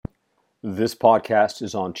This podcast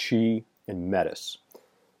is on Qi and Metis.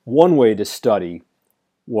 One way to study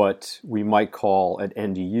what we might call at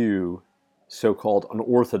NDU so-called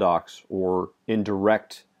unorthodox or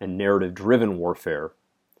indirect and narrative-driven warfare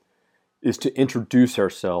is to introduce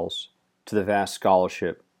ourselves to the vast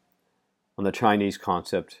scholarship on the Chinese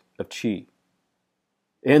concept of Qi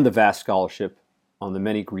and the vast scholarship on the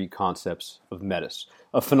many Greek concepts of Metis,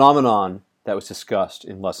 a phenomenon that was discussed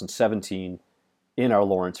in Lesson 17 in our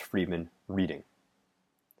Lawrence Freedman reading.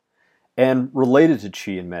 And related to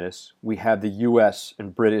Qi and Metis, we have the US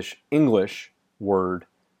and British English word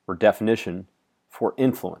or definition for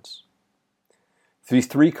influence. These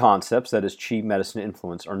three concepts, that is Qi, Metis, and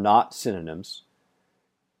influence, are not synonyms,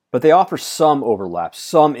 but they offer some overlap,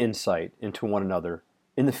 some insight into one another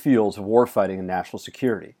in the fields of warfighting and national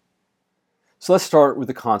security. So let's start with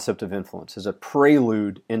the concept of influence as a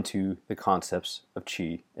prelude into the concepts of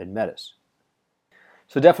Qi and Metis.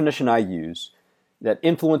 So the definition I use, that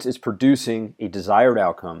influence is producing a desired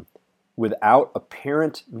outcome without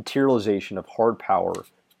apparent materialization of hard power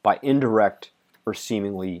by indirect or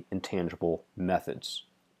seemingly intangible methods.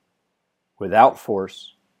 Without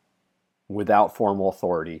force, without formal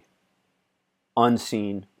authority,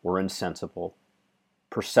 unseen or insensible,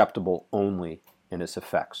 perceptible only in its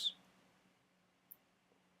effects.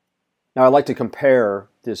 Now, I'd like to compare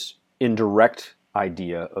this indirect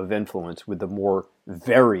idea of influence with the more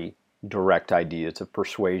very direct ideas of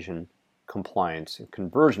persuasion, compliance, and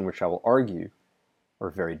conversion, which I will argue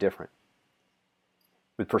are very different.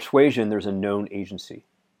 With persuasion, there's a known agency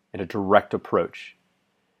and a direct approach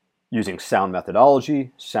using sound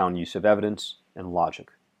methodology, sound use of evidence, and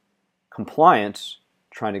logic. Compliance,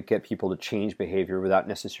 trying to get people to change behavior without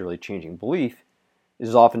necessarily changing belief,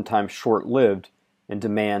 is oftentimes short-lived and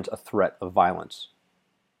demands a threat of violence,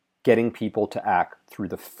 getting people to act through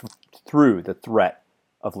the threat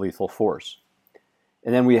of lethal force.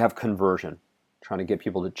 And then we have conversion, trying to get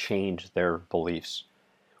people to change their beliefs,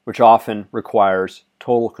 which often requires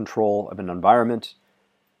total control of an environment,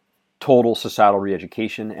 total societal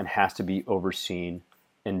re-education, and has to be overseen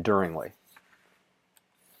enduringly.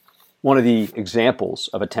 One of the examples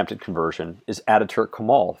of attempted conversion is Ataturk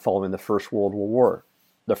Kemal following the First World War.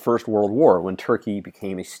 The First World War, when Turkey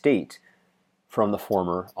became a state from the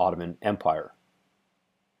former Ottoman Empire.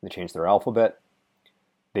 They changed their alphabet.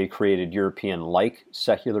 They created European-like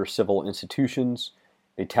secular civil institutions.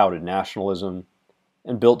 They touted nationalism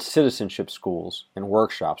and built citizenship schools and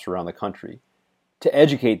workshops around the country to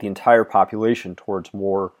educate the entire population towards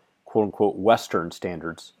more quote-unquote Western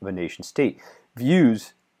standards of a nation-state,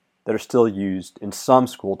 views that are still used in some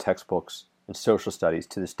school textbooks and social studies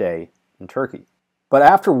to this day in Turkey. But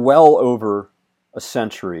after well over a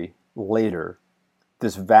century later,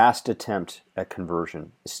 this vast attempt at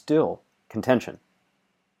conversion is still contention.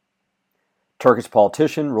 Turkish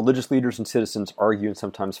politicians, religious leaders, and citizens argue and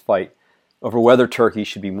sometimes fight over whether Turkey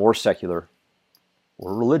should be more secular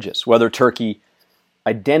or religious, whether Turkey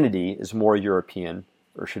identity is more European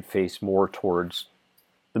or should face more towards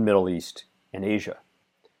the Middle East and Asia.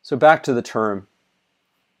 So back to the term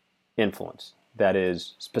influence, that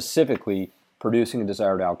is specifically producing a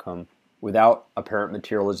desired outcome without apparent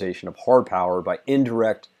materialization of hard power by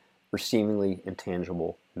indirect or seemingly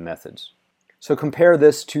intangible methods. So compare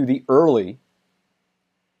this to the early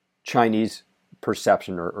Chinese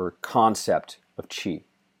perception or concept of Qi.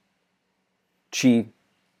 Qi,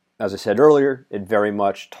 as I said earlier, it very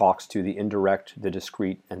much talks to the indirect, the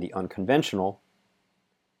discrete, and the unconventional.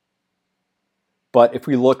 But if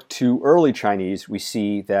we look to early Chinese, we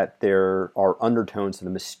see that there are undertones of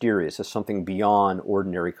the mysterious as something beyond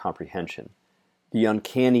ordinary comprehension, the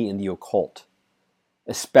uncanny and the occult,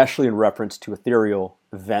 especially in reference to ethereal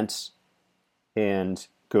events and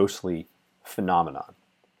ghostly phenomenon,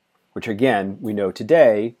 which again, we know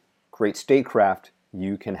today, great statecraft,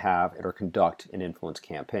 you can have or conduct an influence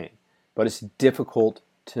campaign. But it's difficult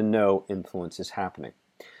to know influence is happening.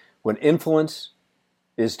 When influence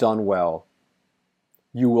is done well,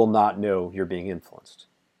 you will not know you're being influenced.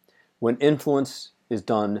 When influence is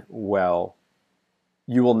done well,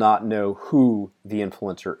 you will not know who the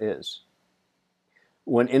influencer is.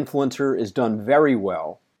 When influencer is done very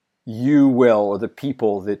well, you will, or the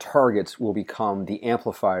people, the targets, will become the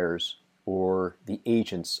amplifiers or the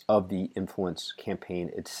agents of the influence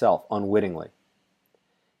campaign itself, unwittingly.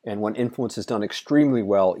 And when influence is done extremely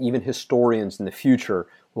well, even historians in the future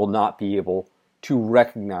will not be able to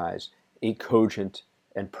recognize a cogent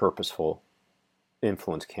and purposeful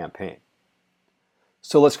influence campaign.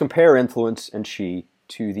 So let's compare influence and Qi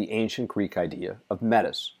to the ancient Greek idea of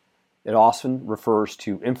Metis. It often refers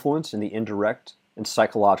to influence in the indirect and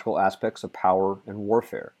psychological aspects of power and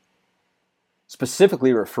warfare.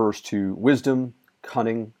 Specifically, it refers to wisdom,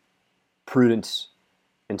 cunning, prudence,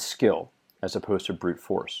 and skill, as opposed to brute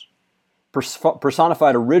force.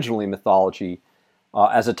 Personified originally in mythology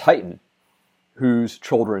as a titan whose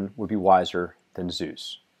children would be wiser than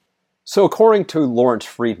Zeus. So according to Lawrence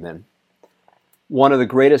Friedman, one of the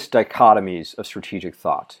greatest dichotomies of strategic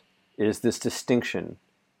thought is this distinction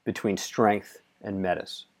between strength and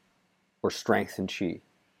metis, or strength and chi.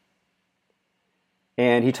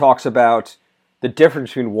 And he talks about the difference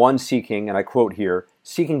between one seeking, and I quote here,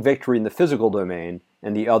 seeking victory in the physical domain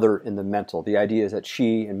and the other in the mental. The idea is that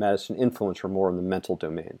chi and metis and influence are more in the mental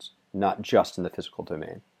domains, not just in the physical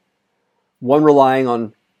domain. One relying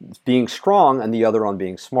on being strong and the other on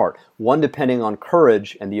being smart. One depending on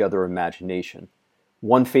courage and the other imagination.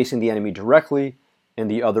 One facing the enemy directly and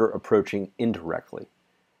the other approaching indirectly.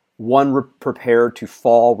 One prepared to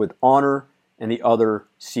fall with honor and the other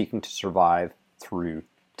seeking to survive through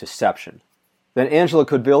deception. Then Angela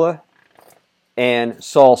Codevilla and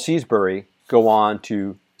Saul Seesbury go on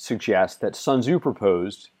to suggest that Sun Tzu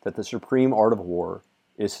proposed that the supreme art of war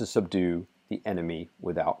is to subdue the enemy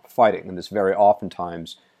without fighting. And this very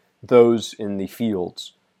oftentimes, those in the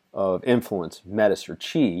fields of influence, metis, or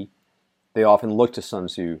chi, they often look to Sun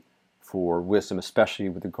Tzu for wisdom, especially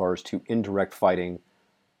with regards to indirect fighting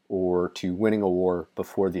or to winning a war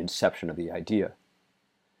before the inception of the idea.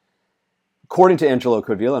 According to Angelo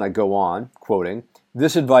Codevilla, and I go on, quoting,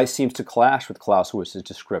 this advice seems to clash with Clausewitz's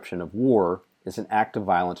description of war as an act of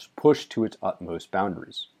violence pushed to its utmost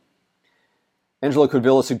boundaries. Angelo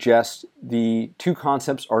Codevilla suggests the two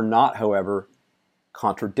concepts are not, however,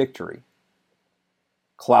 contradictory.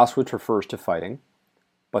 Clausewitz refers to fighting,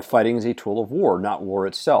 but fighting is a tool of war, not war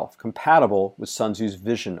itself, compatible with Sun Tzu's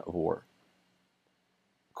vision of war.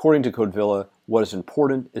 According to Codevilla, what is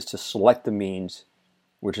important is to select the means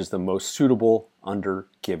which is the most suitable under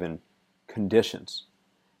given conditions.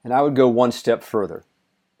 And I would go one step further.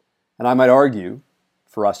 And I might argue,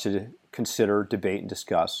 for us to consider, debate, and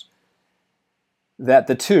discuss, that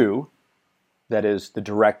the two, that is, the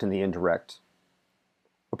direct and the indirect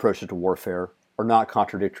approaches to warfare, are not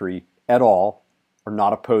contradictory at all, are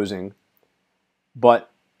not opposing,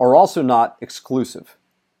 but are also not exclusive.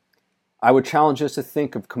 I would challenge us to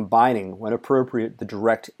think of combining, when appropriate, the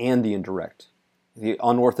direct and the indirect, the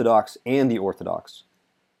unorthodox and the orthodox,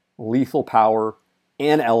 lethal power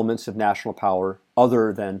and elements of national power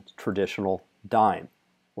other than traditional dying,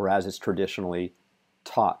 or as is traditionally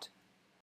taught.